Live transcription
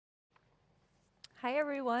Hi,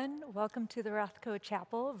 everyone. Welcome to the Rothko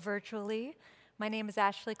Chapel virtually. My name is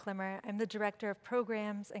Ashley Klimmer. I'm the Director of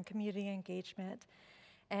Programs and Community Engagement,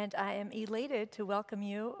 and I am elated to welcome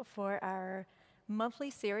you for our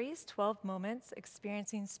monthly series, 12 Moments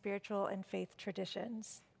Experiencing Spiritual and Faith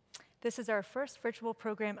Traditions. This is our first virtual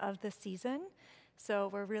program of the season,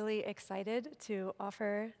 so we're really excited to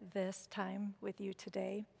offer this time with you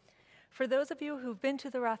today. For those of you who've been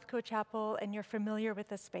to the Rothko Chapel and you're familiar with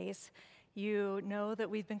the space, you know that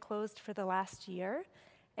we've been closed for the last year,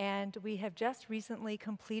 and we have just recently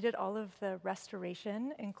completed all of the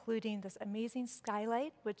restoration, including this amazing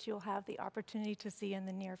skylight, which you'll have the opportunity to see in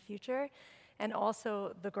the near future, and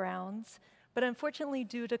also the grounds. But unfortunately,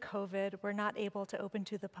 due to COVID, we're not able to open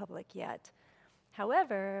to the public yet.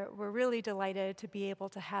 However, we're really delighted to be able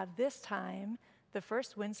to have this time, the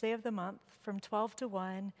first Wednesday of the month, from 12 to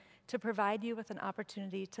 1, to provide you with an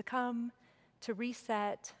opportunity to come, to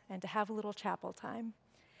reset, and to have a little chapel time.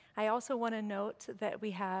 I also want to note that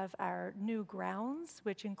we have our new grounds,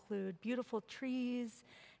 which include beautiful trees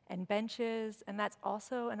and benches, and that's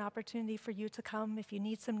also an opportunity for you to come if you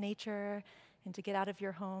need some nature and to get out of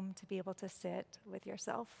your home to be able to sit with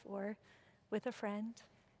yourself or with a friend.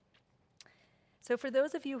 So for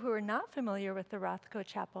those of you who are not familiar with the Rothko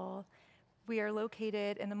Chapel, we are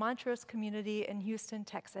located in the Montrose community in Houston,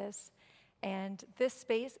 Texas, and this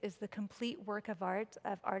space is the complete work of art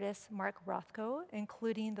of artist Mark Rothko,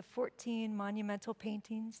 including the 14 monumental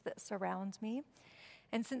paintings that surround me.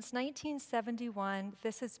 And since 1971,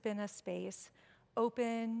 this has been a space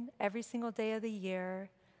open every single day of the year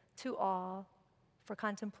to all for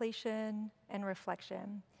contemplation and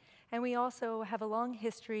reflection. And we also have a long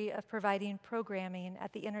history of providing programming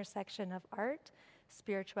at the intersection of art,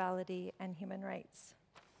 spirituality, and human rights.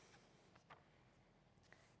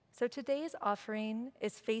 So today's offering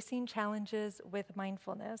is Facing Challenges with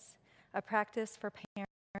Mindfulness, a practice for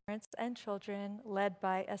parents and children led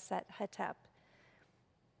by Aset Hetep.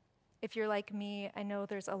 If you're like me, I know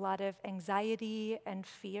there's a lot of anxiety and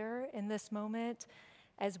fear in this moment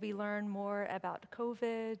as we learn more about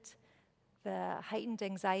COVID, the heightened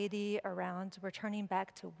anxiety around returning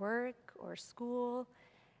back to work or school,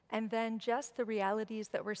 and then just the realities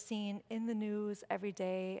that we're seeing in the news every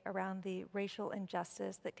day around the racial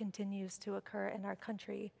injustice that continues to occur in our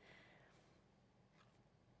country.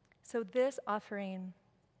 So this offering,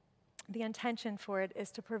 the intention for it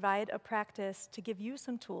is to provide a practice to give you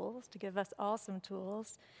some tools, to give us all some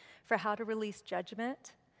tools for how to release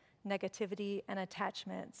judgment, negativity, and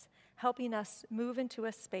attachments, helping us move into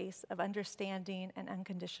a space of understanding and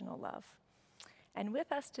unconditional love. And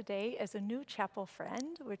with us today is a new chapel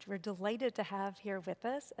friend, which we're delighted to have here with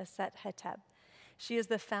us, Aset Hetep. She is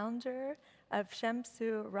the founder of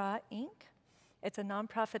Shemsu Ra Inc. It's a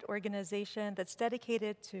nonprofit organization that's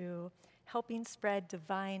dedicated to helping spread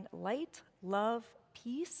divine light, love,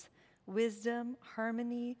 peace, wisdom,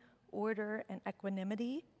 harmony, order, and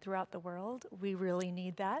equanimity throughout the world. We really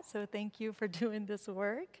need that, so thank you for doing this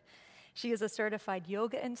work. She is a certified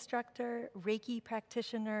yoga instructor, Reiki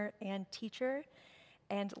practitioner, and teacher.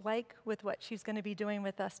 And like with what she's going to be doing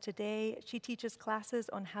with us today, she teaches classes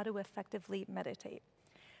on how to effectively meditate.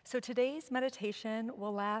 So today's meditation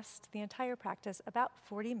will last the entire practice about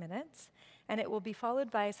 40 minutes, and it will be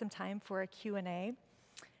followed by some time for a Q&A.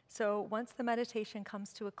 So once the meditation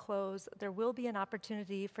comes to a close, there will be an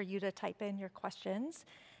opportunity for you to type in your questions,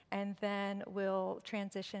 and then we'll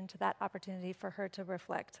transition to that opportunity for her to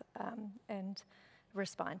reflect and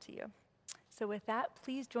respond to you. So with that,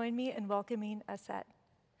 please join me in welcoming Aset.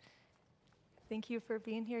 Thank you for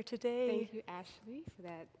being here today. Thank you, Ashley, for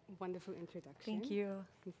that wonderful introduction. Thank you.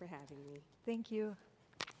 Thank you for having me. Thank you.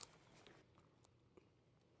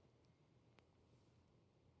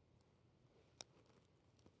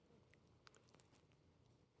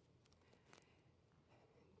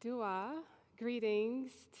 Dua,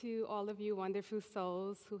 greetings to all of you wonderful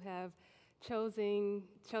souls who have chosen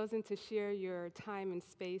to share your time and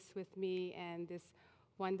space with me and this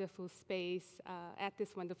wonderful space, at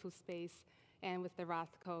this wonderful space and with the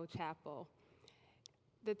Rothko Chapel.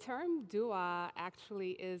 The term dua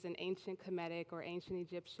actually is an ancient Kemetic or ancient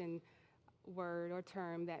Egyptian word or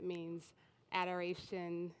term that means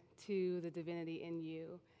adoration to the divinity in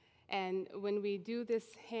you. And when we do this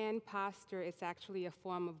hand posture, it's actually a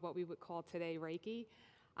form of what we would call today Reiki.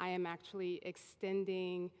 I am actually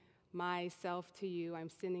extending myself to you. I'm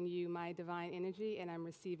sending you my divine energy, and I'm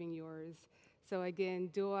receiving yours. So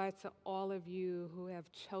again, dua to all of you who have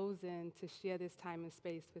chosen to share this time and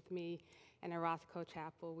space with me and the Rothko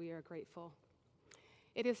Chapel. We are grateful.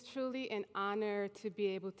 It is truly an honor to be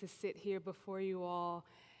able to sit here before you all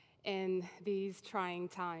in these trying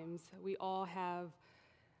times. We all have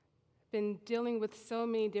been dealing with so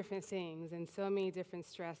many different things and so many different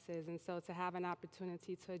stresses, and so to have an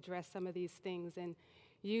opportunity to address some of these things and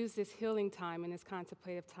use this healing time and this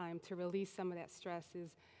contemplative time to release some of that stress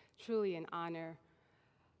is truly an honor.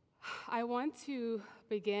 I want to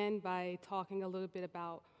begin by talking a little bit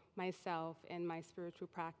about myself and my spiritual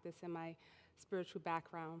practice and my spiritual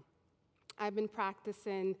background. I've been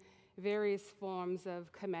practicing various forms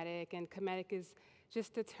of Kemetic, and Kemetic is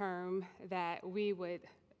just a term that we would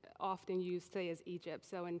often use today as Egypt.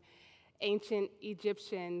 So in ancient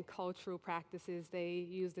Egyptian cultural practices, they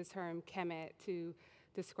use the term Kemet to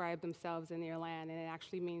describe themselves and their land, and it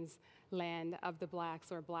actually means land of the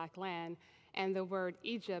blacks or black land. And the word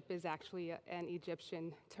Egypt is actually an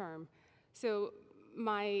Egyptian term. So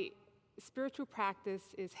my spiritual practice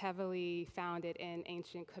is heavily founded in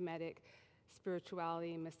ancient Kemetic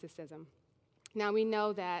spirituality and mysticism. Now we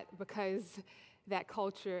know that because that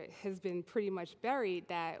culture has been pretty much buried,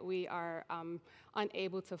 that we are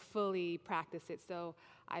unable to fully practice it. So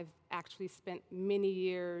I've actually spent many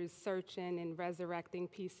years searching and resurrecting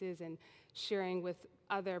pieces and sharing with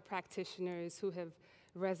other practitioners who have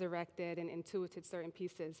resurrected and intuited certain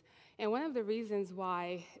pieces. And one of the reasons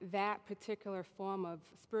why that particular form of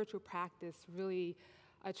spiritual practice really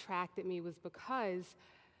attracted me was because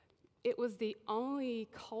it was the only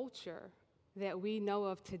culture that we know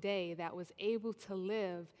of today that was able to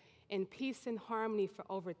live in peace and harmony for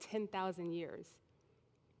over 10,000 years.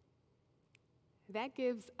 That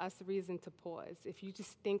gives us reason to pause. If you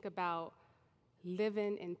just think about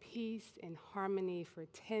living in peace and harmony for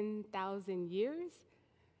 10,000 years,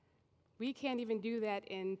 we can't even do that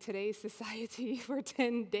in today's society for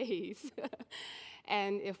 10 days.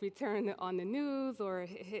 And if we turn on the news or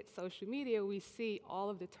hit social media, we see all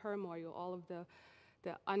of the turmoil, all of the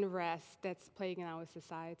unrest that's plaguing our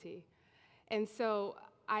society. And so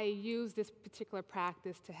I use this particular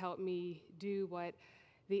practice to help me do what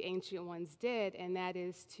the ancient ones did, and that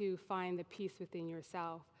is to find the peace within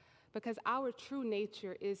yourself. Because our true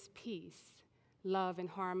nature is peace, love, and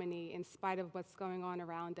harmony in spite of what's going on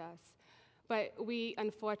around us. But we,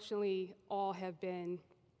 unfortunately, all have been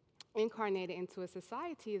incarnated into a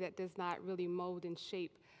society that does not really mold and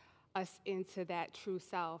shape us into that true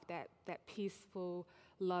self, that peaceful,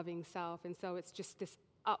 loving self. And so it's just this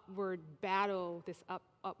upward battle, this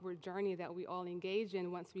upward journey that we all engage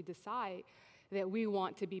in once we decide that we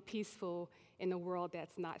want to be peaceful in a world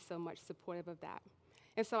that's not so much supportive of that.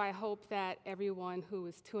 And so I hope that everyone who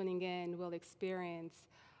is tuning in will experience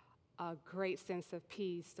a great sense of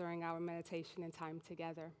peace during our meditation and time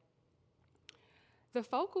together. The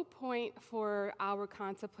focal point for our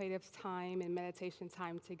contemplative time and meditation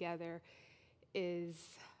time together is,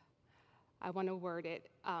 I want to word it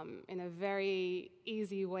in a very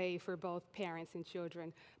easy way for both parents and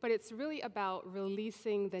children, but it's really about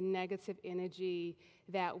releasing the negative energy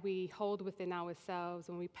that we hold within ourselves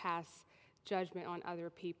when we pass judgment on other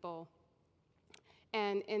people.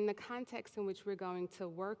 And in the context in which we're going to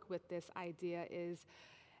work with this idea is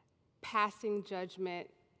passing judgment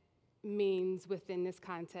means, within this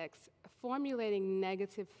context, formulating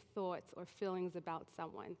negative thoughts or feelings about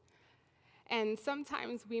someone. And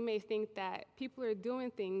sometimes we may think that people are doing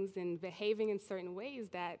things and behaving in certain ways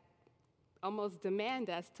that almost demand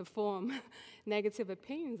us to form negative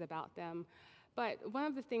opinions about them. But one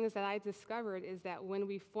of the things that I discovered is that when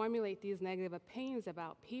we formulate these negative opinions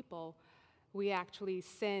about people, we actually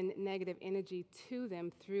send negative energy to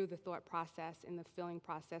them through the thought process and the feeling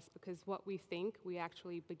process, because what we think, we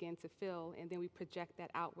actually begin to feel, and then we project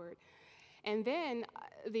that outward. And then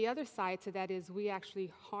the other side to that is we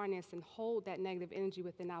actually harness and hold that negative energy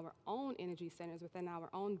within our own energy centers, within our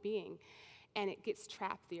own being, and it gets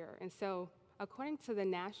trapped there. And so according to the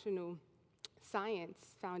National Science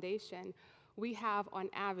Foundation, we have on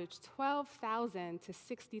average 12,000 to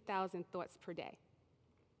 60,000 thoughts per day.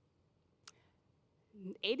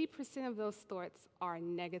 80% of those thoughts are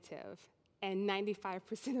negative, and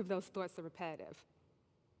 95% of those thoughts are repetitive.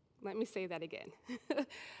 Let me say that again.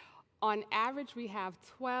 On average, we have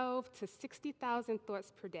 12 to 60,000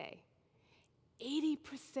 thoughts per day.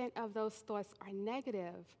 80% of those thoughts are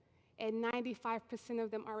negative, and 95%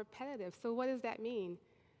 of them are repetitive. So what does that mean?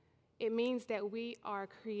 It means that we are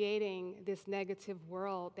creating this negative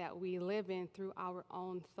world that we live in through our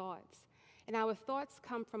own thoughts. And our thoughts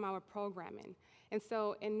come from our programming. And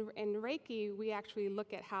so in Reiki, we actually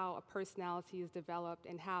look at how a personality is developed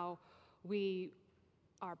and how we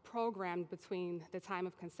are programmed between the time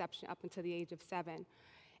of conception up until the age of 7.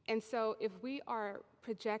 And so if we are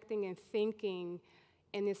projecting and thinking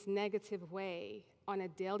in this negative way on a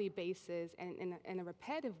daily basis and in a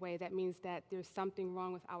repetitive way, that means that there's something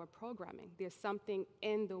wrong with our programming. There's something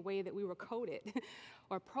in the way that we were coded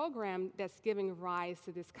or programmed that's giving rise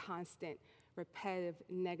to this constant, repetitive,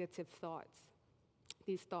 negative thoughts,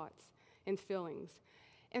 these thoughts and feelings.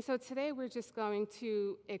 And so today we're just going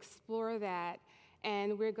to explore that,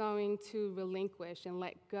 and we're going to relinquish and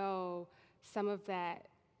let go some of that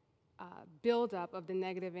buildup of the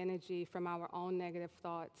negative energy from our own negative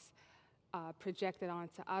thoughts projected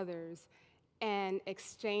onto others, and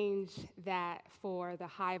exchange that for the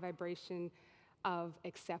high vibration of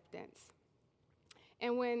acceptance.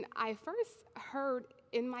 And when I first heard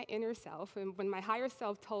in my inner self, and when my higher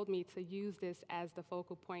self told me to use this as the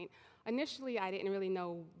focal point, initially I didn't really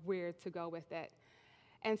know where to go with it.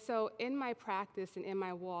 And so in my practice and in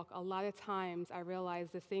my walk, a lot of times I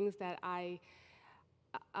realized the things that I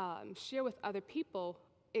share with other people,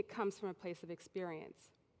 it comes from a place of experience.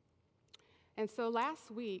 And so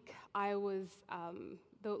last week,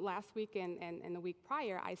 the last week and the week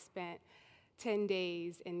prior, I spent 10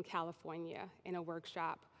 days in California in a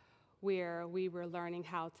workshop where we were learning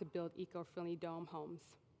how to build eco-friendly dome homes.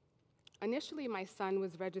 Initially, my son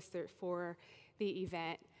was registered for the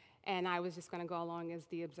event, and I was just going to go along as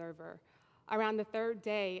the observer. Around the third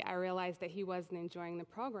day, I realized that he wasn't enjoying the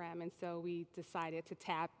program, and so we decided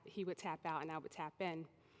he would tap out and I would tap in.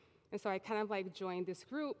 And so I kind of like joined this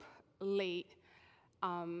group late,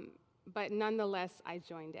 but nonetheless, I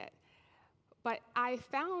joined it. But I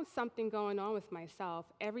found something going on with myself.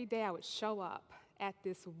 Every day I would show up at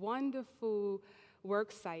this wonderful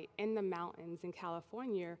work site in the mountains in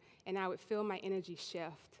California, and I would feel my energy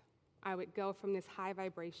shift. I would go from this high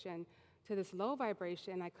vibration to this low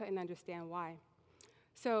vibration, and I couldn't understand why.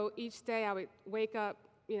 So each day I would wake up,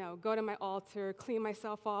 go to my altar, clean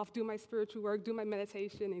myself off, do my spiritual work, do my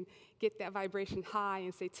meditation, and get that vibration high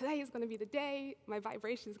and say, today is going to be the day. My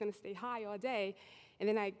vibration is going to stay high all day. And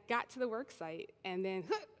then I got to the work site, and then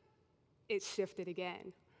it shifted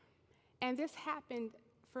again. And this happened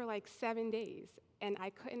for like 7 days, and I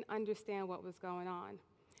couldn't understand what was going on.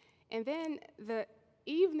 And then the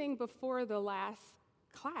evening before the last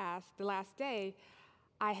class, the last day,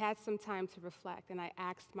 I had some time to reflect, and I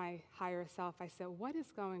asked my higher self, I said, what is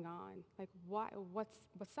going on? Like,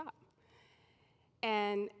 what's up?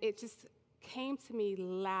 And it just came to me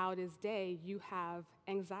loud as day, you have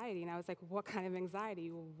anxiety. And I was like, what kind of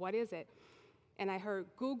anxiety? What is it? And I heard,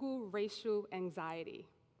 Google racial anxiety.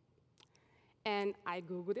 And I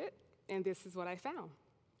Googled it, and this is what I found.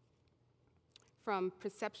 From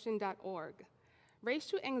perception.org.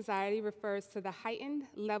 Racial anxiety refers to the heightened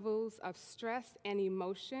levels of stress and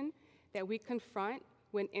emotion that we confront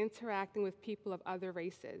when interacting with people of other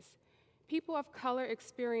races. People of color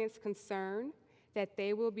experience concern that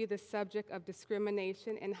they will be the subject of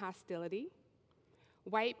discrimination and hostility.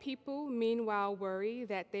 White people, meanwhile, worry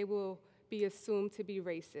that they will be assumed to be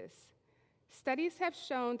racist. Studies have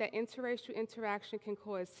shown that interracial interaction can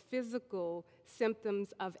cause physical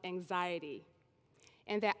symptoms of anxiety,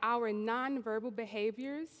 and that our nonverbal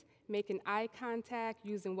behaviors, making eye contact,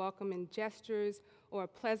 using welcoming gestures, or a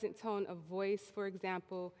pleasant tone of voice, for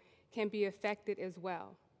example, can be affected as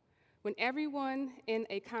well. When everyone in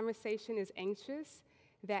a conversation is anxious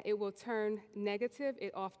that it will turn negative,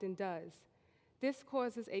 it often does. This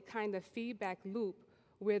causes a kind of feedback loop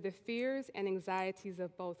where the fears and anxieties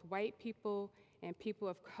of both white people and people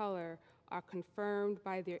of color are confirmed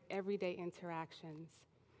by their everyday interactions.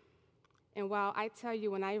 And while I tell you,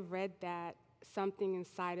 when I read that, something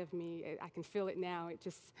inside of me, I can feel it now, it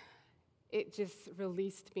just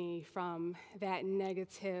released me from that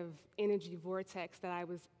negative energy vortex that I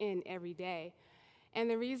was in every day. And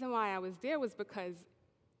the reason why I was there was because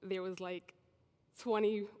there was like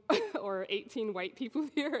 20 or 18 white people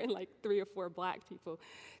there and like 3 or 4 black people.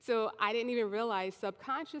 So I didn't even realize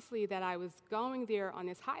subconsciously that I was going there on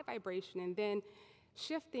this high vibration and then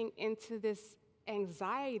shifting into this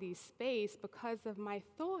anxiety space because of my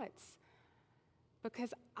thoughts.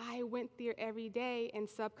 Because I went there every day and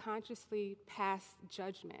subconsciously passed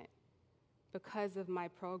judgment because of my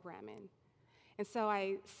programming. And so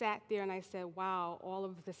I sat there and I said, wow, all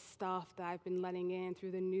of the stuff that I've been letting in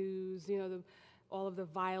through the news, all of the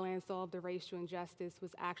violence, all of the racial injustice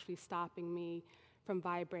was actually stopping me from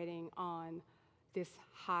vibrating on this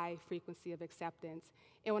high frequency of acceptance.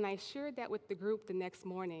 And when I shared that with the group the next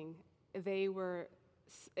morning,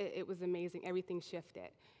 it was amazing. Everything shifted.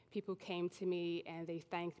 People came to me and they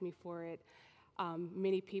thanked me for it.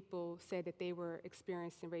 Many people said that they were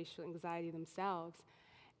experiencing racial anxiety themselves.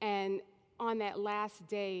 And on that last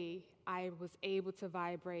day, I was able to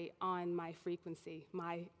vibrate on my frequency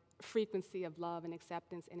of love and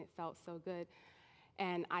acceptance, and it felt so good.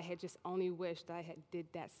 And I had just only wished I had did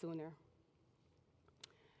that sooner.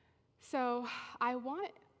 So I want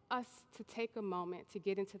us to take a moment to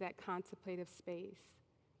get into that contemplative space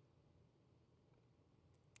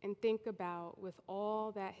and think about, with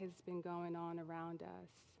all that has been going on around us,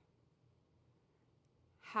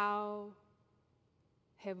 how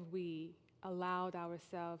have we allowed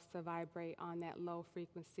ourselves to vibrate on that low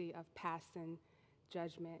frequency of passing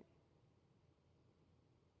judgment?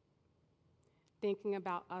 Thinking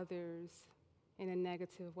about others in a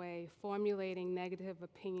negative way, formulating negative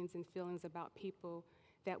opinions and feelings about people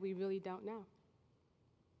that we really don't know.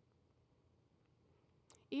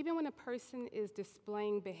 Even when a person is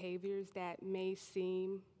displaying behaviors that may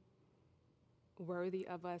seem worthy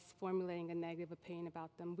of us formulating a negative opinion about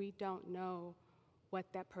them, we don't know what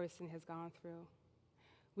that person has gone through.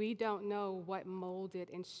 We don't know what molded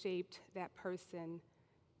and shaped that person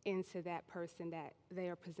into that person that they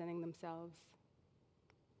are presenting themselves.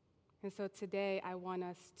 And so today I want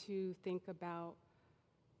us to think about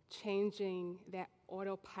changing that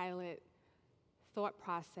autopilot thought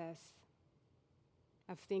process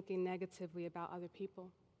of thinking negatively about other people.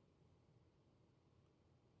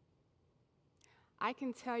 I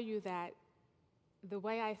can tell you that the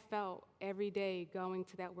way I felt every day going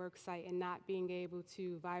to that work site and not being able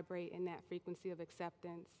to vibrate in that frequency of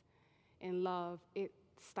acceptance and love, it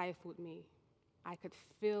stifled me. I could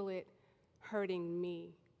feel it hurting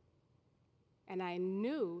me. And I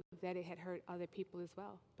knew that it had hurt other people as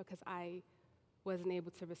well, because I wasn't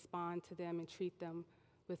able to respond to them and treat them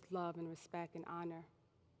with love and respect and honor.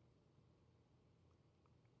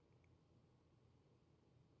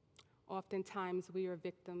 Oftentimes, we are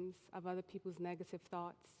victims of other people's negative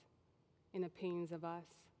thoughts and opinions of us,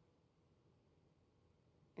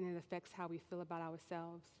 and it affects how we feel about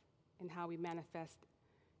ourselves and how we manifest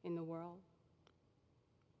in the world.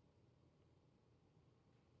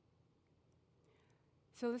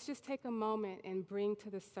 So let's just take a moment and bring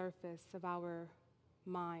to the surface of our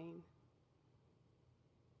mind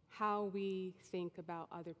how we think about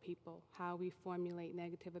other people, how we formulate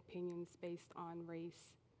negative opinions based on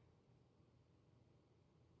race,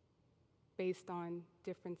 based on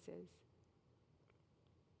differences,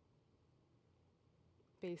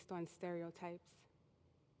 based on stereotypes.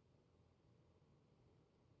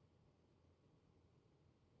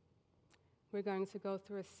 We're going to go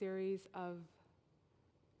through a series of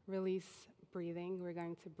release breathing. We're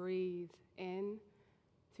going to breathe in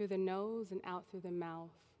through the nose and out through the mouth.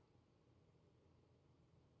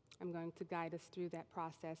 I'm going to guide us through that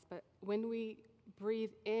process. But when we breathe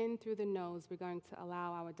in through the nose, we're going to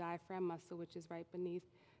allow our diaphragm muscle, which is right beneath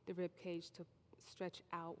the rib cage, to stretch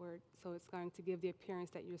outward. So it's going to give the appearance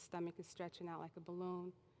that your stomach is stretching out like a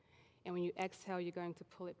balloon. And when you exhale, you're going to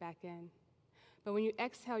pull it back in. But when you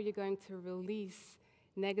exhale, you're going to release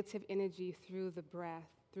negative energy through the breath,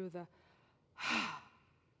 through the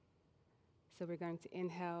So we're going to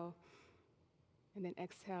inhale and then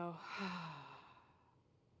exhale.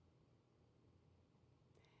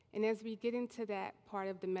 And as we get into that part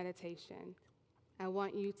of the meditation, I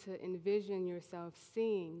want you to envision yourself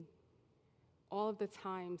seeing all of the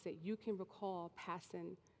times that you can recall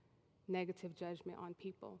passing negative judgment on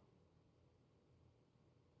people.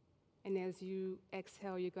 And as you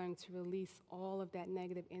exhale, you're going to release all of that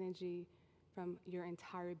negative energy from your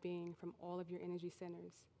entire being, from all of your energy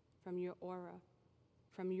centers, from your aura,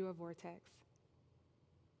 from your vortex.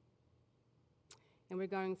 And we're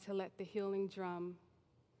going to let the healing drum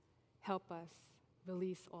help us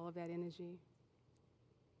release all of that energy.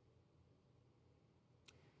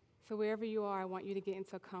 So wherever you are, I want you to get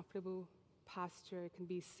into a comfortable posture. It can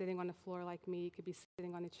be sitting on the floor like me. It could be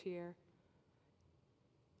sitting on a chair.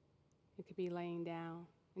 It could be laying down.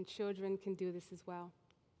 And children can do this as well.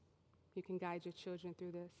 You can guide your children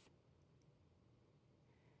through this.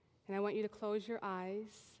 And I want you to close your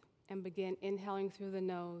eyes and begin inhaling through the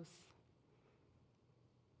nose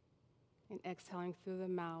and exhaling through the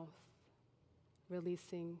mouth,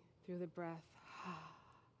 releasing through the breath.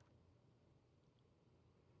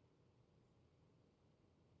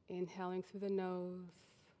 Inhaling through the nose,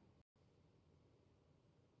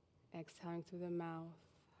 exhaling through the mouth.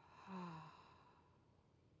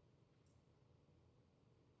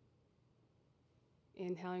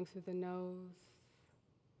 Inhaling through the nose,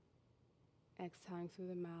 exhaling through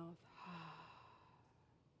the mouth.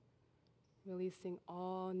 Releasing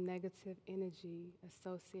all negative energy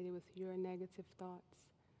associated with your negative thoughts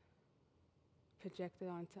projected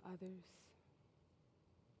onto others.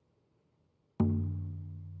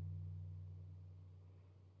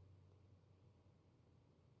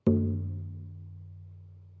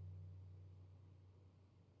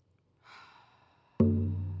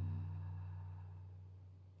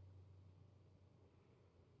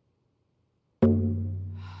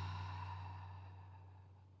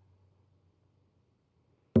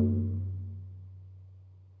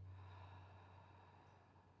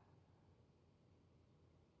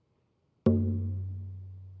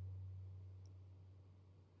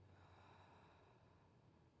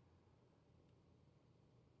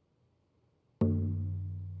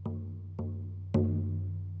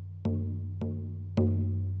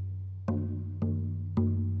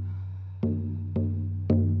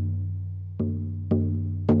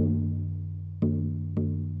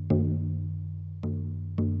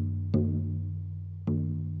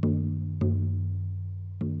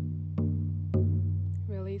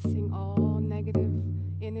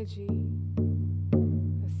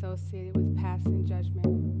 associated with passing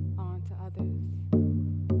judgment on to others.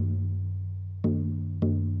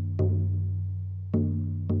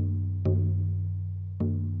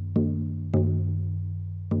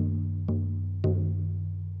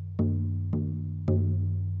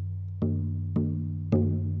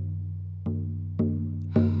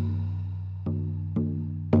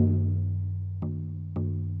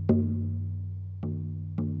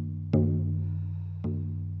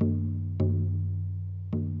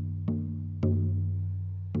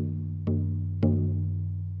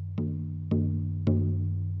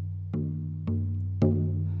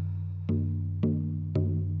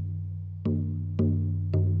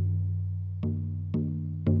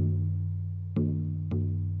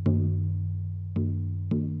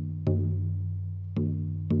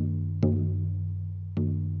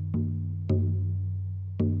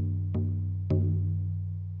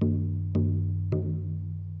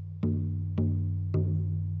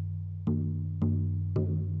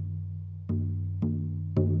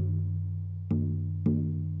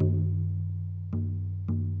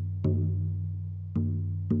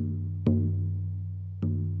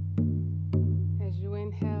 As you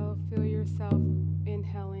inhale, feel yourself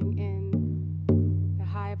inhaling in the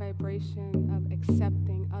high vibration of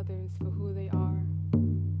accepting others for who they are.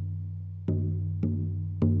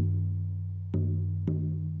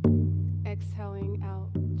 Exhaling out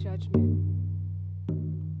judgment,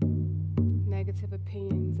 negative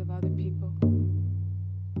opinions of other people.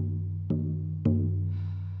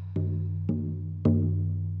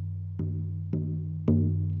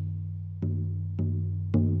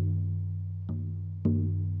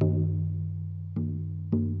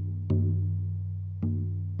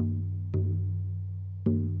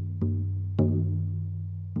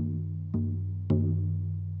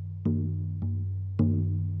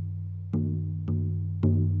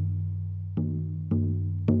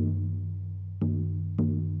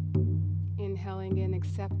 Inhaling in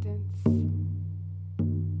acceptance,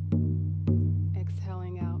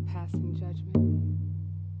 exhaling out passing judgment.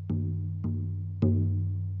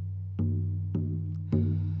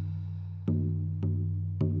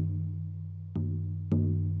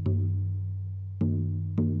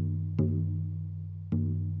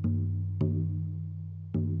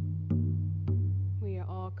 We are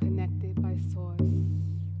all connected by Source.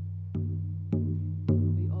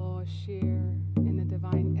 We all share in the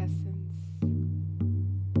divine essence.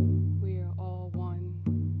 We are all one.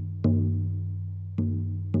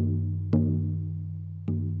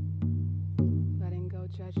 Letting go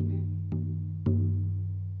judgment.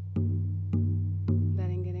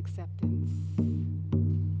 Letting in acceptance.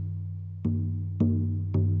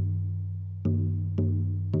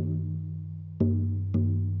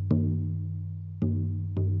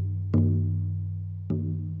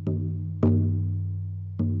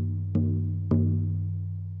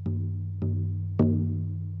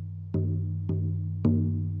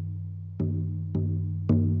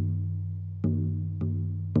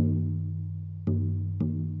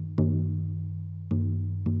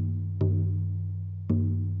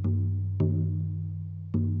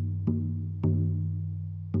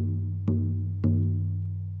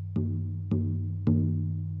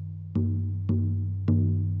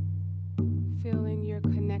 Feeling your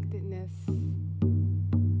connectedness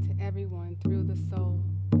to everyone through the soul,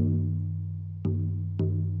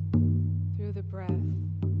 through the breath.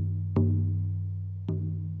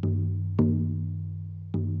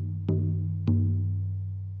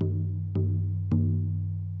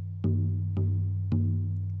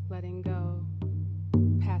 Letting go,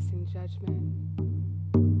 passing judgment.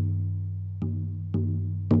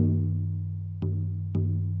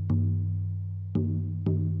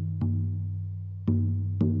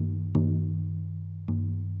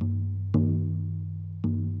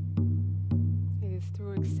 It is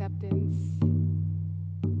through acceptance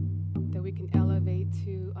that we can elevate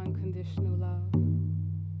to unconditional love.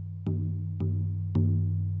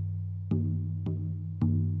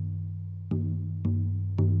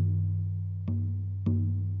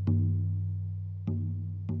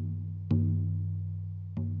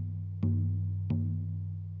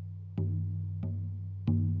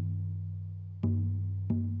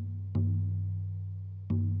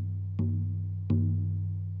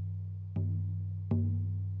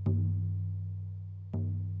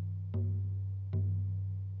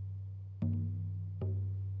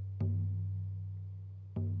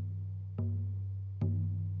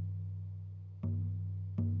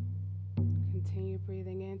 Continue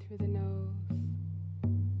breathing in through the nose,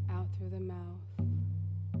 out through the mouth,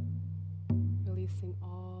 releasing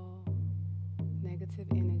all negative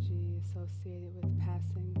energy associated with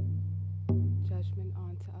passing judgment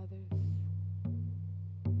on to others.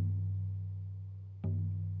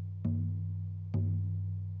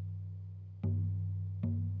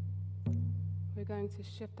 going to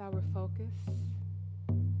shift our focus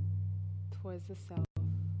towards the self.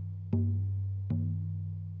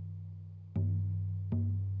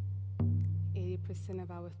 Percent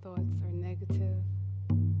of our thoughts are negative.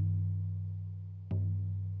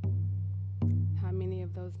 How many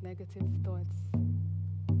of those negative thoughts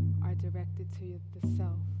are directed to the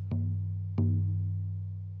self?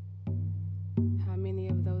 How many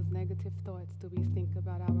of those negative thoughts do we think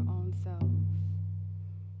about our own selves?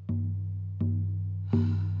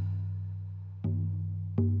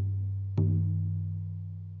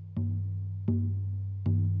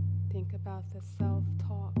 Think about the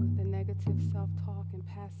self-talk, the negative self-talk and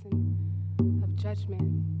passing of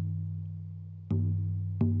judgment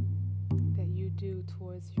that you do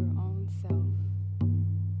towards your own self.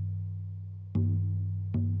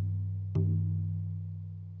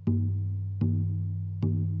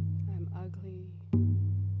 I'm ugly.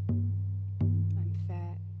 I'm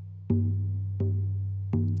fat.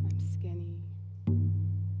 I'm skinny.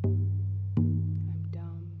 I'm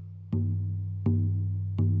dumb.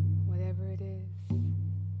 Whatever it is,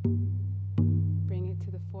 bring it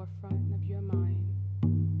to the forefront of your mind,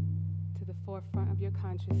 to the forefront of your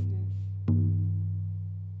consciousness,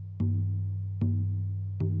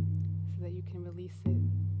 so that you can release it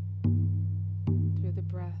through the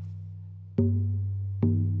breath.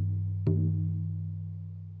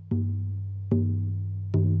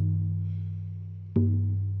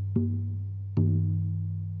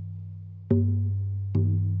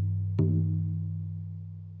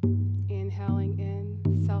 Inhaling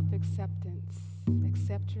in self-acceptance.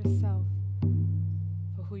 Accept yourself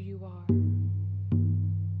for who you are.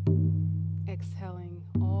 Exhaling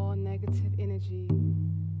all negative energy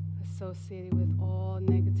associated with all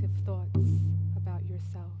negative thoughts about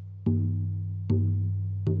yourself.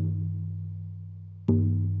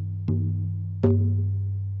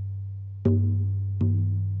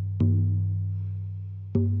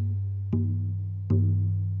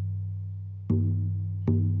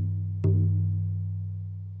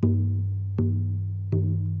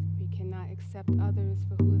 Accept others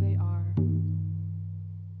for who they are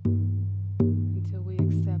until we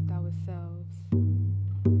accept ourselves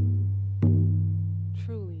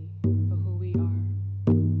truly for who we are.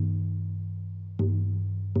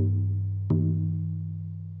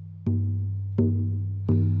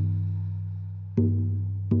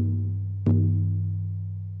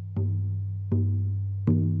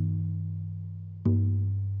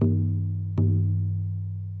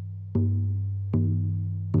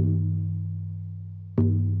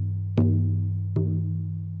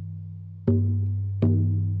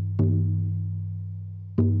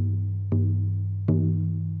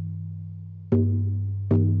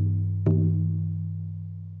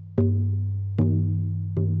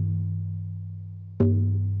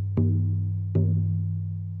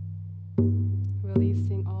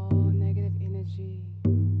 Releasing all negative energy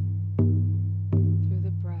through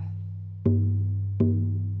the breath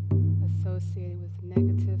associated with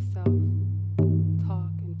negative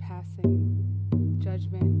self-talk and passing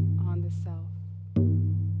judgment on the self.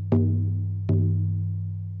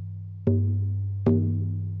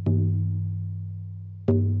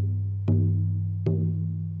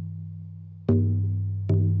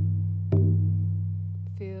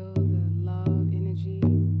 Feel the love energy,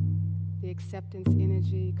 the acceptance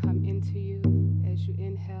energy come into you as you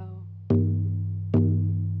inhale.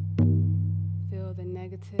 Feel the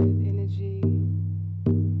negative energy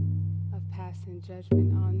of passing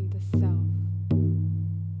judgment on the self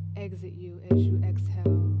exit you as you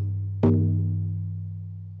exhale.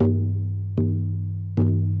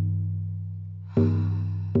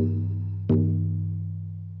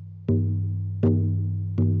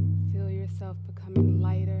 Feel yourself becoming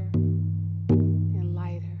lighter and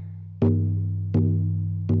lighter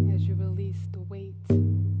as you release the weight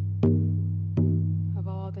of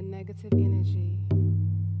all the negative energy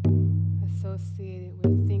associated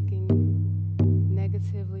with thinking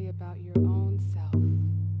negatively about your own self.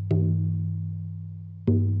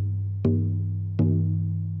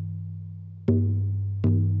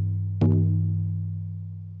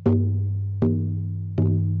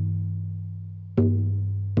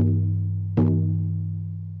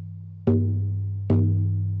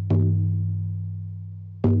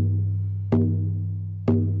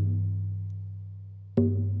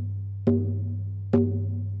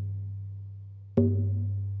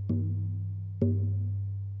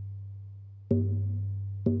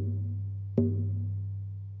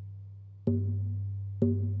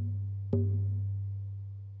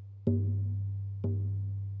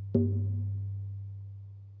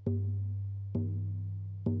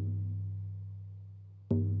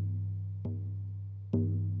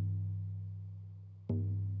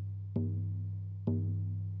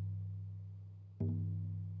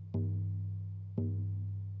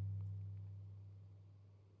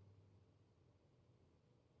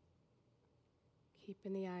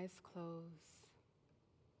 keeping the eyes closed,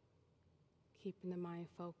 keeping the mind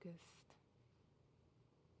focused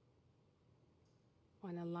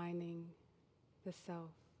on aligning the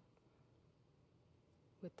self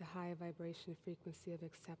with the high vibration frequency of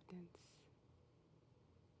acceptance.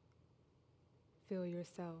 Feel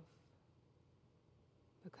yourself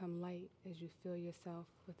become light as you fill yourself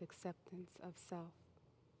with acceptance of self.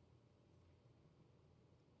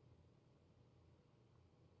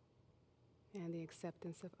 And the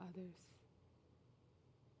acceptance of others.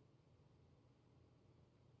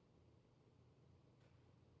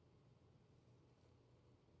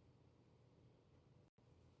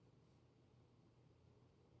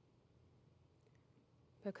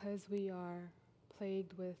 Because we are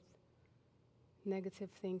plagued with negative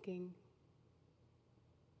thinking,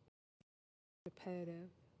 repetitive,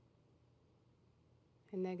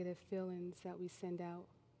 and negative feelings that we send out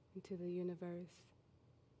into the universe,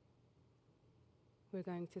 we're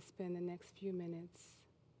going to spend the next few minutes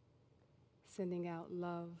sending out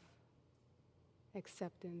love,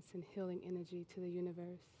 acceptance, and healing energy to the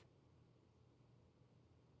universe.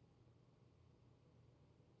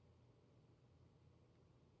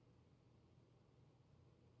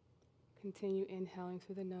 Continue inhaling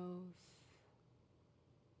through the nose,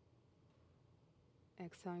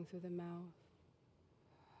 exhaling through the mouth.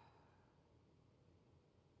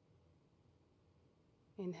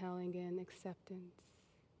 Inhaling in acceptance,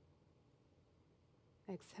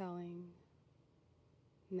 exhaling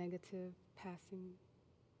negative passing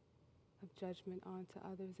of judgment onto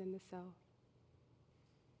others and the self.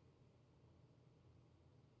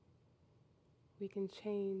 We can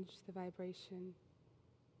change the vibration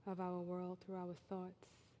of our world through our thoughts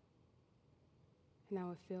and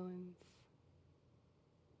our feelings.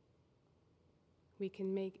 We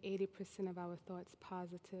can make 80% of our thoughts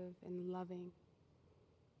positive and loving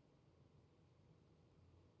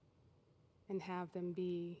and have them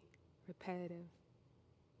be repetitive.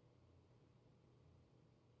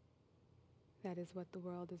 That is what the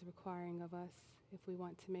world is requiring of us if we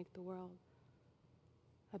want to make the world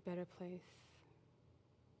a better place.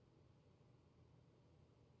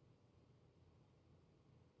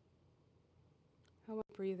 I want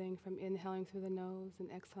breathing from inhaling through the nose and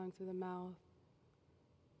exhaling through the mouth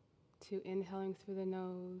to inhaling through the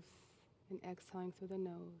nose and exhaling through the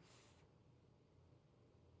nose.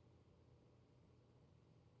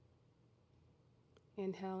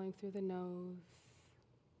 Inhaling through the nose,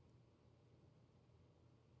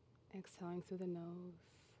 exhaling through the nose.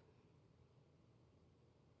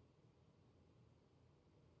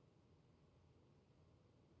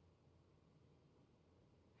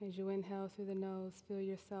 As you inhale through the nose, feel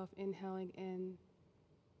yourself inhaling in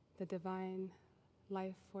the divine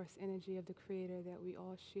life force energy of the Creator that we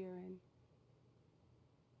all share in.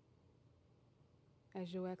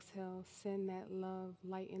 As you exhale, send that love,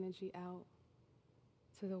 light energy out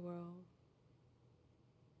to the world.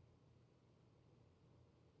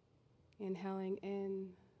 Inhaling in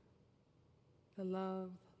the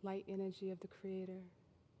love, light energy of the Creator.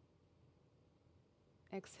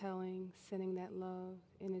 Exhaling, sending that love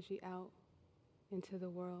energy out into the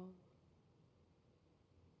world.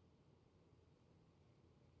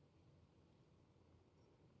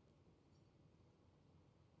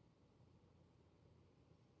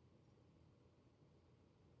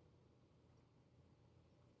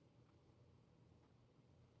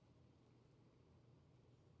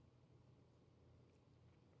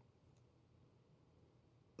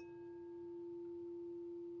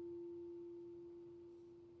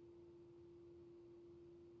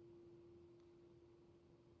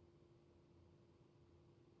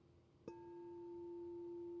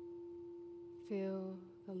 Feel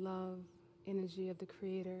the love energy of the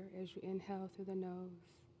Creator as you inhale through the nose.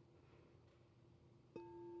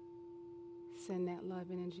 Send that love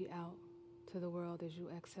energy out to the world as you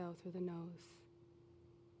exhale through the nose.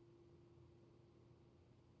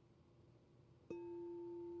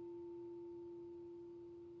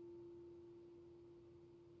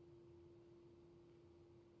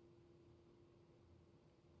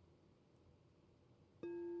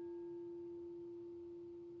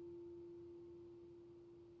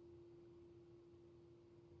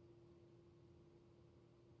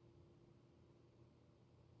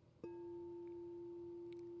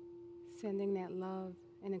 Sending that love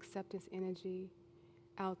and acceptance energy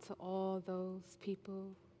out to all those people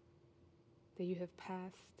that you have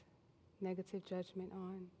passed negative judgment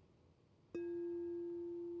on,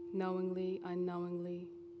 knowingly, unknowingly.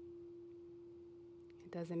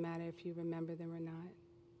 It doesn't matter if you remember them or not.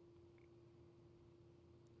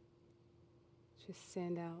 Just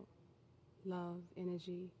send out love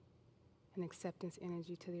energy and acceptance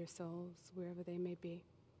energy to their souls, wherever they may be.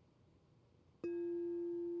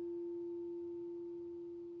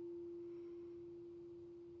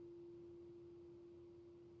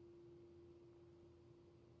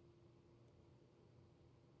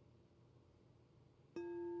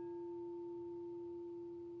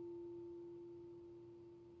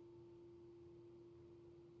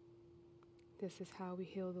 This is how we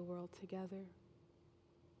heal the world together.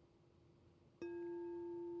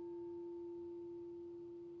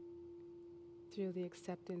 Through the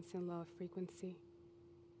acceptance and love frequency.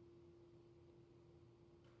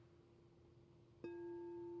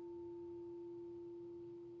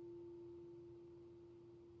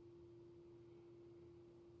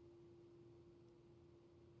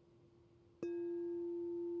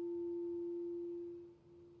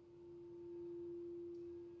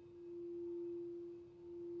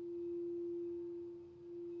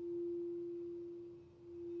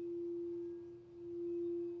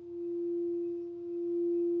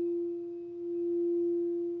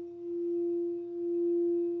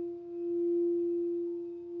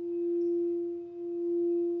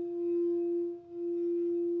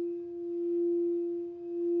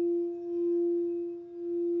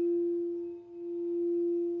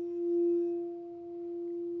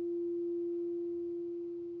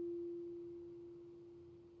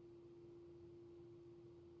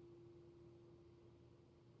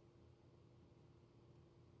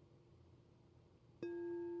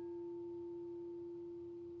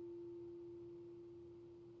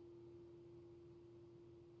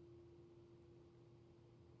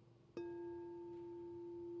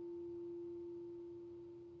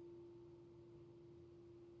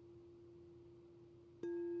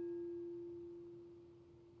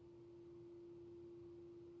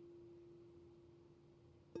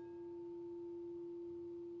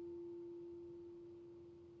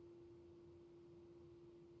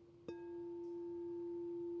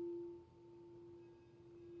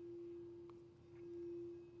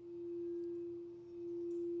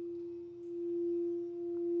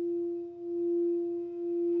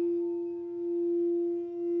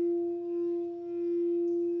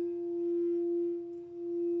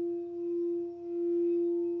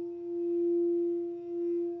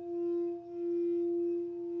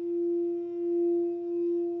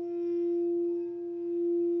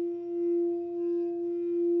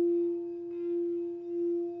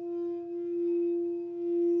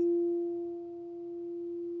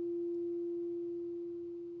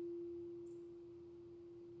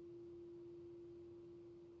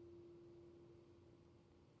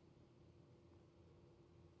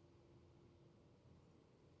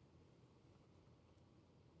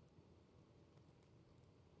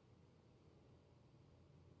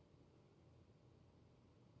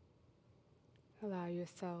 Allow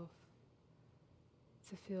yourself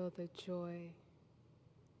to feel the joy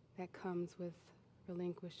that comes with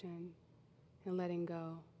relinquishing and letting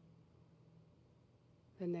go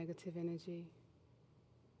the negative energy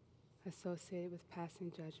associated with passing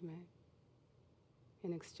judgment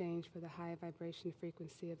in exchange for the high vibration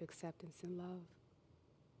frequency of acceptance and love.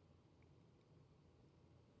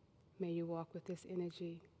 May you walk with this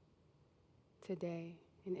energy today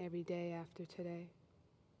and every day after today.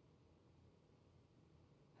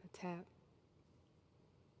 A tap.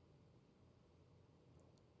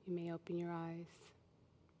 You may open your eyes.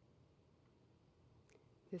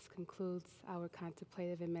 This concludes our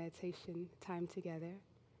contemplative and meditation time together.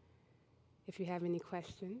 If you have any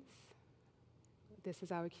questions, this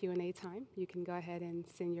is our Q&A time. You can go ahead and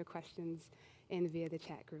send your questions in via the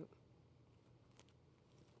chat group.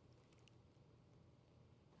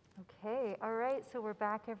 Okay, all right, so we're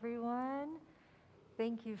back, everyone.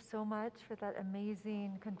 Thank you so much for that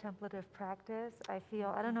amazing contemplative practice. I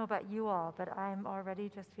don't know about you all, but I'm already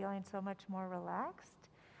just feeling so much more relaxed.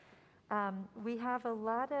 We have a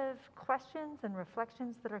lot of questions and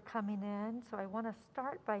reflections that are coming in, so I want to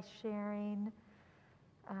start by sharing,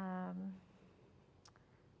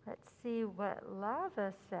 let's see what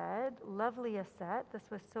Lava said. Lovely Aset, this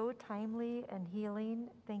was so timely and healing.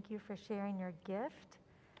 Thank you for sharing your gift.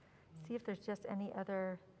 See if there's just any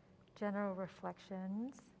other general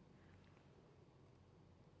reflections.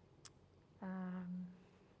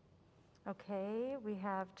 Okay, we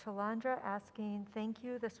have Chalandra asking, thank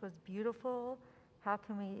you, this was beautiful. How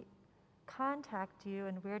can we contact you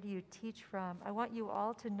and where do you teach from? I want you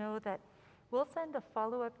all to know that we'll send a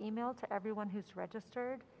follow-up email to everyone who's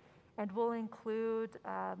registered, and we'll include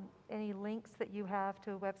any links that you have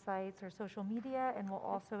to websites or social media, and we'll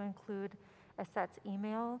also include Aset's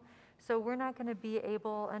email. So we're not going to be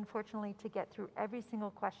able, unfortunately, to get through every single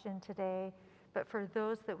question today, But for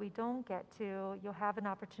those that we don't get to, you'll have an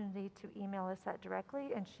opportunity to email Lisette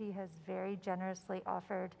directly, and she has very generously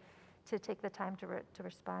offered to take the time to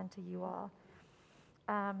respond to you all.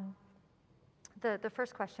 The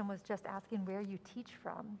first question was just asking where you teach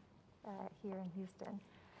from here in Houston.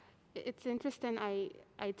 It's interesting. I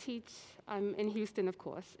teach, I'm in Houston, of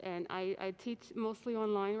course, and I teach mostly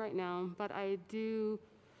online right now, but I do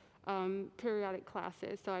periodic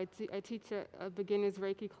classes. So I teach a beginner's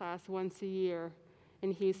Reiki class once a year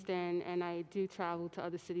in Houston, and I do travel to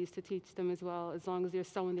other cities to teach them as well, as long as there's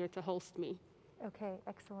someone there to host me. Okay,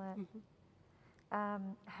 excellent.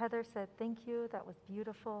 Heather said, thank you, that was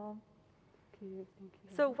beautiful. Thank you.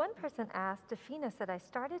 So one person asked, Defina said, I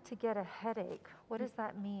started to get a headache. What does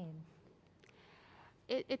that mean?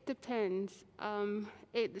 It depends.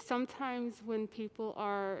 Sometimes when people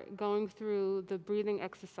are going through the breathing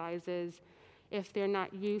exercises, if they're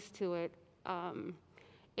not used to it,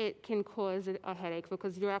 it can cause a headache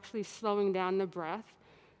because you're actually slowing down the breath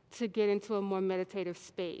to get into a more meditative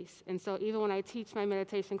space. And so even when I teach my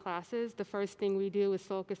meditation classes, the first thing we do is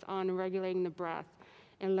focus on regulating the breath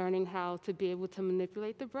and learning how to be able to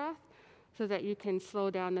manipulate the breath so that you can slow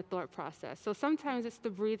down the thought process. So sometimes it's the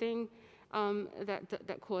breathing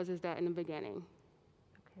that causes that in the beginning.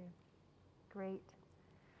 Okay, great.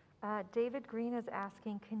 David Green is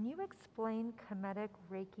asking, can you explain Kemetic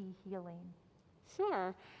Reiki healing?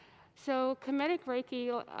 Sure. So Kemetic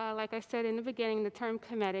Reiki, like I said in the beginning, the term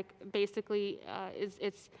Kemetic basically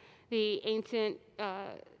it's the ancient,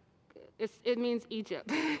 it means Egypt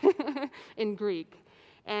in Greek.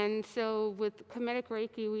 And so with Kemetic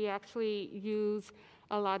Reiki, we actually use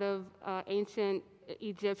a lot of ancient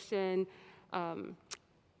Egyptian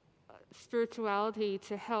spirituality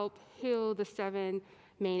to help heal the 7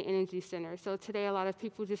 main energy centers. So today a lot of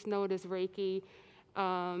people just know it as Reiki,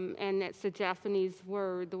 and that's a Japanese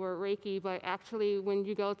word, the word Reiki, but actually when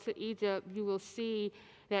you go to Egypt, you will see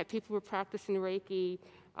that people were practicing Reiki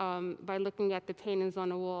by looking at the paintings on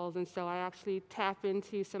the walls. And so I actually tap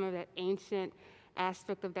into some of that ancient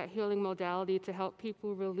aspect of that healing modality to help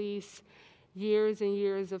people release years and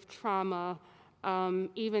years of trauma,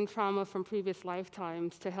 even trauma from previous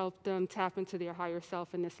lifetimes, to help them tap into their higher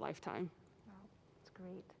self in this lifetime. Wow, that's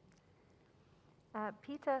great.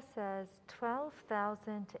 Pita says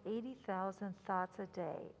 12,000 to 80,000 thoughts a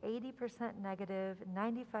day, 80% negative,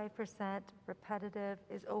 95% repetitive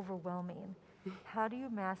is overwhelming. How do you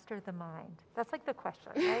master the mind? That's like the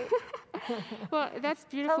question, right? Well, that's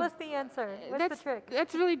beautiful. Tell us the answer. What's the trick?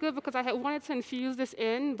 That's really good because I had wanted to infuse this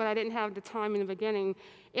in, but I didn't have the time in the beginning.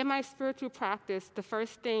 In my spiritual practice,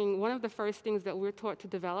 one of the first things that we're taught to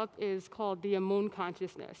develop is called the Amun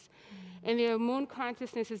consciousness. And the Amun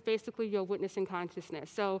consciousness is basically your witnessing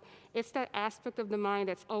consciousness. So it's that aspect of the mind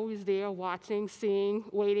that's always there, watching, seeing,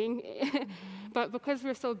 waiting. But because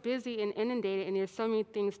we're so busy and inundated and there's so many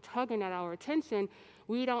things tugging at our attention,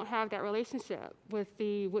 we don't have that relationship with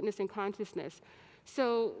the witnessing consciousness.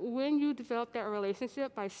 So when you develop that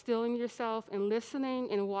relationship by stilling yourself and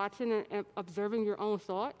listening and watching and observing your own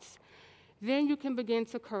thoughts, then you can begin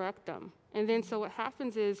to correct them. And then so what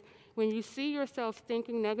happens is when you see yourself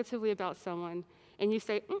thinking negatively about someone and you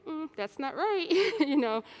say, that's not right,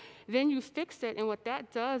 then you fix it. And what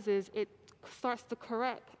that does is it starts to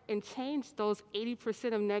correct and change those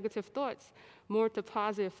 80% of negative thoughts more to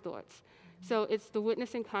positive thoughts. So it's the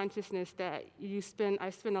witnessing consciousness that I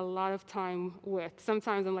spend a lot of time with.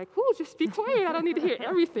 Sometimes I'm like, just be quiet. I don't need to hear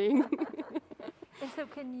everything. And so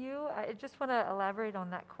can you, I just want to elaborate on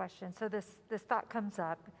that question. So this thought comes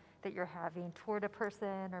up that you're having toward a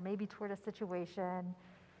person or maybe toward a situation.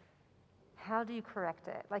 How do you correct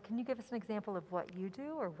it? Like, can you give us an example of what you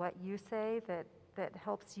do or what you say that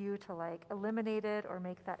helps you to like eliminate it or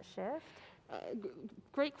make that shift?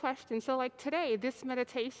 Great question. So like today, this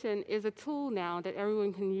meditation is a tool now that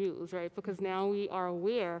everyone can use, right? Because now we are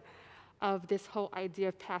aware of this whole idea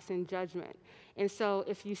of passing judgment. And so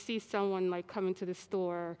if you see someone like coming to the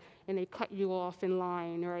store and they cut you off in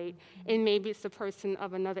line, right? And maybe it's a person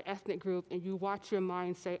of another ethnic group and you watch your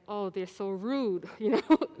mind say, oh, they're so rude,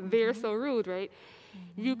 they're so rude, right?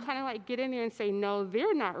 You kind of like get in there and say, no,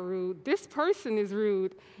 they're not rude. This person is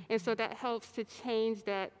rude. And so that helps to change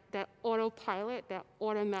that autopilot, that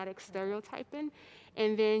automatic stereotyping.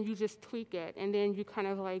 And then you just tweak it. And then you kind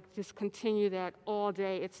of like just continue that all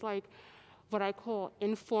day. It's like what I call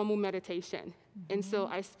informal meditation. And so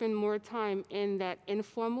I spend more time in that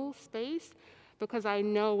informal space because I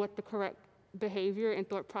know what the correct behavior and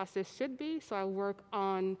thought process should be. So I work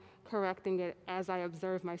on correcting it as I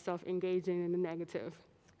observe myself engaging in the negative.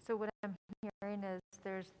 So what I'm hearing is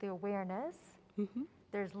there's the awareness,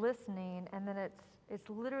 there's listening, and then it's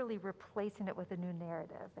literally replacing it with a new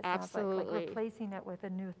narrative. It sounds like Absolutely. replacing it with a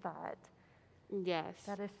new thought. Yes.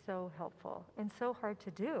 That is so helpful and so hard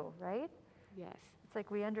to do, right? Yes. It's like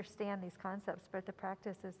we understand these concepts, but the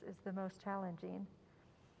practice is the most challenging.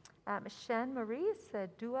 Shen Marie said,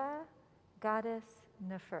 Dua Goddess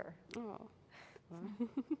Nefer. Oh.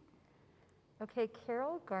 Okay,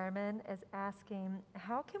 Carol Garman is asking,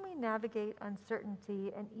 how can we navigate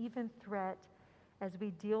uncertainty and even threat as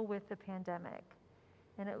we deal with the pandemic?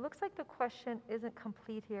 And it looks like the question isn't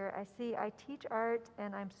complete here. I teach art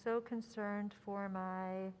and I'm so concerned for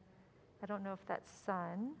I don't know if that's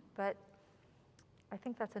son, but I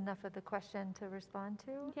think that's enough of the question to respond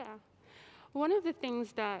to. Yeah. One of the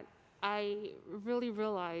things that I really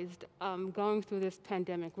realized going through this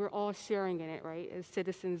pandemic, we're all sharing in it, right, as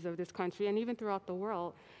citizens of this country and even throughout the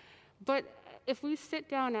world. But if we sit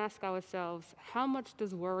down and ask ourselves, how much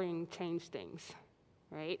does worrying change things,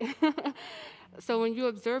 right? So when you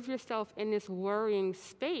observe yourself in this worrying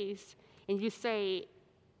space and you say,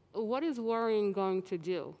 what is worrying going to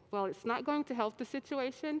do? Well, it's not going to help the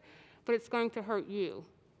situation, but it's going to hurt you.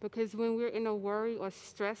 Because when we're in a worry or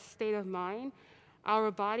stress state of mind, our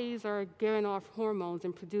bodies are giving off hormones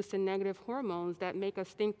and producing negative hormones that make us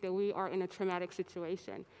think that we are in a traumatic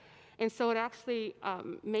situation. And so it actually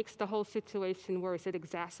makes the whole situation worse. It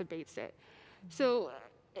exacerbates it. So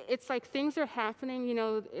it's like things are happening,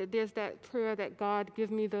 there's that prayer that God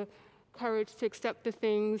give me the courage to accept the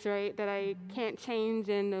things, right, that I can't change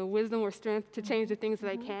and the wisdom or strength to change the things that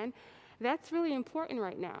I can. That's really important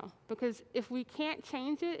right now, because if we can't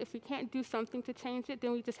change it, if we can't do something to change it,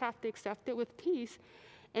 then we just have to accept it with peace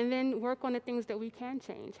and then work on the things that we can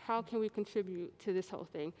change. How can we contribute to this whole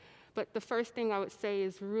thing? But the first thing I would say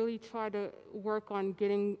is really try to work on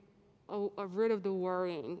getting rid of the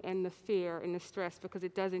worrying and the fear and the stress, because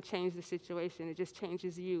it doesn't change the situation. It just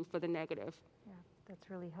changes you for the negative. Yeah,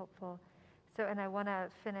 that's really helpful. So, and I want to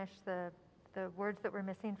finish the words that were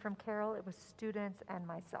missing from Carol. It was students and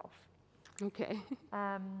myself. Okay.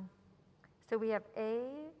 So we have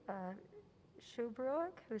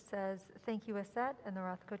Shubrook, who says, thank you, Aset and the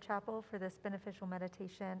Rothko Chapel, for this beneficial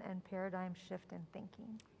meditation and paradigm shift in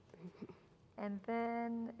thinking. And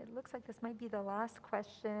then it looks like this might be the last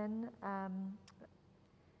question.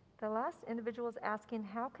 The last individual is asking,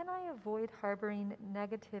 how can I avoid harboring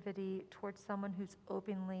negativity towards someone who's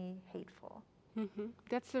openly hateful?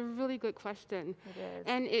 That's a really good question. It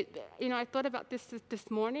is. And I thought about this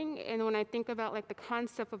morning, and when I think about like the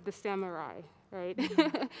concept of the samurai, right?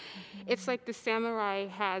 It's like the samurai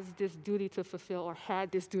has this duty to fulfill, or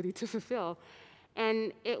had this duty to fulfill.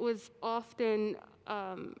 And it was often,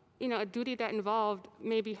 a duty that involved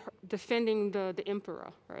maybe defending the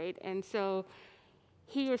emperor, right? And so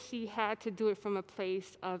he or she had to do it from a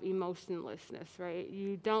place of emotionlessness, right?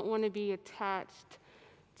 You don't want to be attached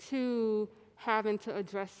to having to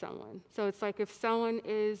address someone. So it's like if someone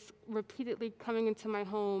is repeatedly coming into my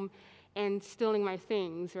home and stealing my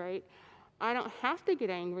things, right? I don't have to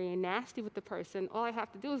get angry and nasty with the person. All I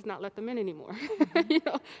have to do is not let them in anymore.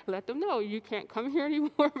 Let them know you can't come here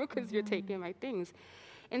anymore because you're taking my things.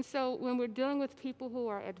 And so when we're dealing with people who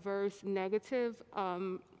are adverse, negative,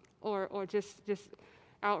 or just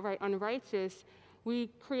outright unrighteous, we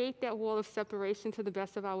create that wall of separation to the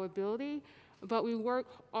best of our ability, but we work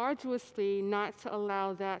arduously not to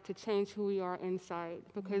allow that to change who we are inside,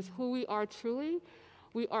 because who we are truly,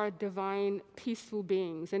 we are divine, peaceful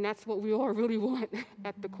beings, and that's what we all really want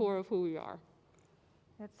at the core of who we are.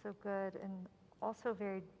 That's so good, and also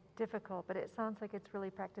very difficult, but it sounds like it's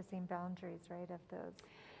really practicing boundaries, right, of those.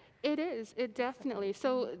 It is, it definitely.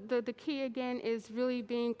 So the key again is really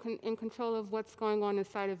being in control of what's going on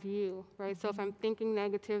inside of you, right? So if I'm thinking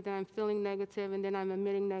negative, then I'm feeling negative, and then I'm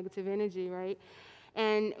emitting negative energy, right?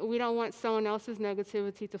 And we don't want someone else's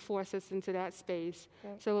negativity to force us into that space.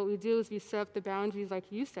 Right. So what we do is we set up the boundaries,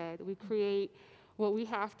 like you said. We create what we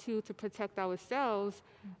have to protect ourselves,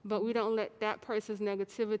 but we don't let that person's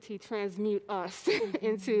negativity transmute us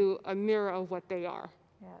into a mirror of what they are.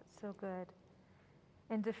 Yeah, it's so good.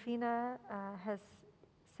 And Defina has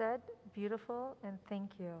said, beautiful and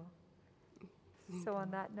thank you. So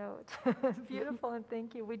on that note, beautiful and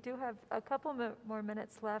thank you. We do have a couple more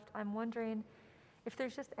minutes left. I'm wondering if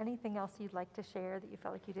there's just anything else you'd like to share that you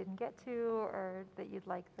felt like you didn't get to, or that you'd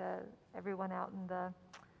like everyone out in the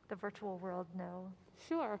virtual world know.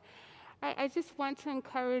 Sure. I just want to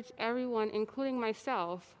encourage everyone, including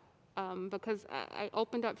myself, because I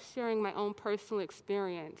opened up sharing my own personal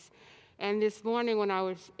experience. And this morning when I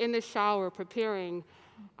was in the shower preparing,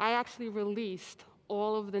 I actually released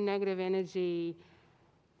all of the negative energy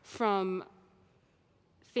from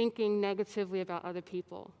thinking negatively about other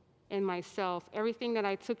people. in myself. Everything that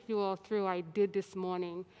I took you all through, I did this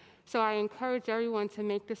morning. So I encourage everyone to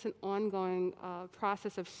make this an ongoing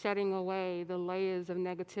process of shedding away the layers of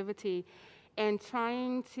negativity and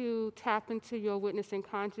trying to tap into your witnessing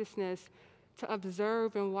consciousness to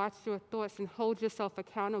observe and watch your thoughts and hold yourself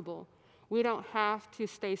accountable. We don't have to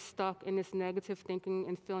stay stuck in this negative thinking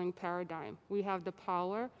and feeling paradigm. We have the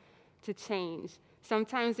power to change.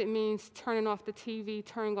 Sometimes it means turning off the TV,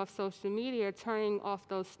 turning off social media, turning off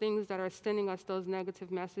those things that are sending us those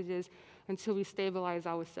negative messages until we stabilize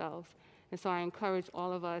ourselves. And so I encourage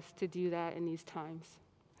all of us to do that in these times.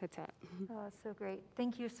 Hatat. Oh, so great.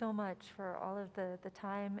 Thank you so much for all of the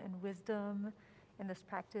time and wisdom and this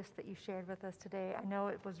practice that you shared with us today. I know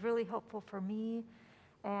it was really helpful for me,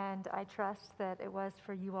 and I trust that it was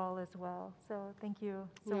for you all as well. So thank you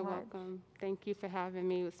so You're much. welcome. Thank you for having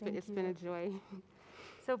me. It's been a joy.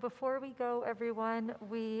 So before we go, everyone,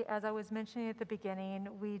 as I was mentioning at the beginning,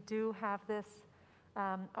 we do have this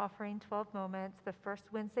offering 12 Moments the first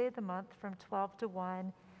Wednesday of the month from 12 to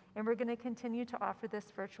 1. And we're going to continue to offer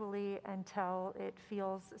this virtually until it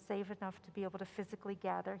feels safe enough to be able to physically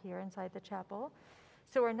gather here inside the chapel.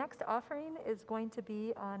 So our next offering is going to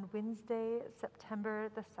be on Wednesday, September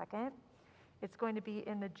the 2nd. It's going to be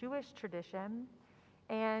in the Jewish tradition.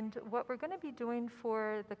 And what we're going to be doing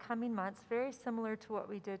for the coming months, very similar to what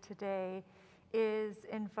we did today, is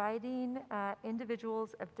inviting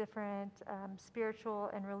individuals of different spiritual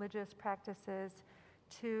and religious practices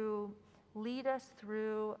to lead us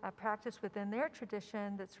through a practice within their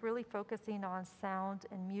tradition that's really focusing on sound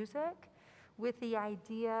and music, with the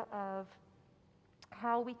idea of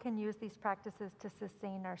how we can use these practices to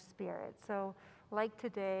sustain our spirit. So like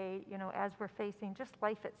today, as we're facing just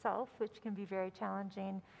life itself, which can be very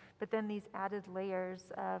challenging, but then these added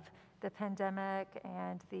layers of the pandemic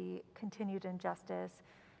and the continued injustice,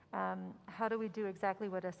 how do we do exactly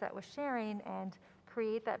what Aset was sharing and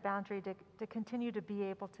create that boundary to continue to be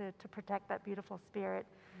able to protect that beautiful spirit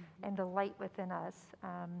and the light within us,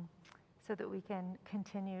 so that we can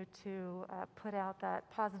continue to put out that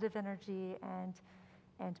positive energy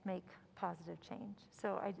and make positive change.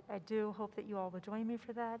 So I do hope that you all will join me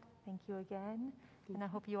for that. Thank you again, and I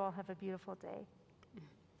hope you all have a beautiful day.